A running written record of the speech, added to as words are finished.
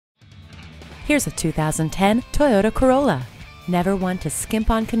Here's a 2010 Toyota Corolla. Never one to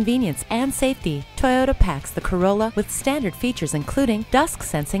skimp on convenience and safety, Toyota packs the Corolla with standard features including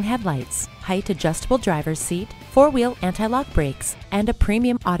dusk-sensing headlights, height-adjustable driver's seat, four-wheel anti-lock brakes, and a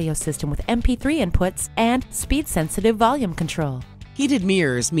premium audio system with MP3 inputs and speed-sensitive volume control. Heated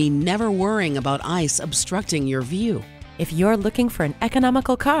mirrors mean never worrying about ice obstructing your view. If you're looking for an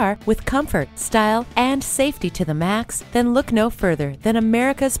economical car with comfort, style, and safety to the max, then look no further than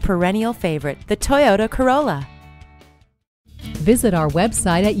America's perennial favorite, the Toyota Corolla. Visit our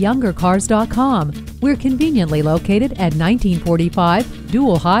website at youngercars.com. We're conveniently located at 1945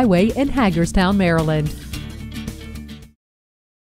 Dual Highway in Hagerstown, Maryland.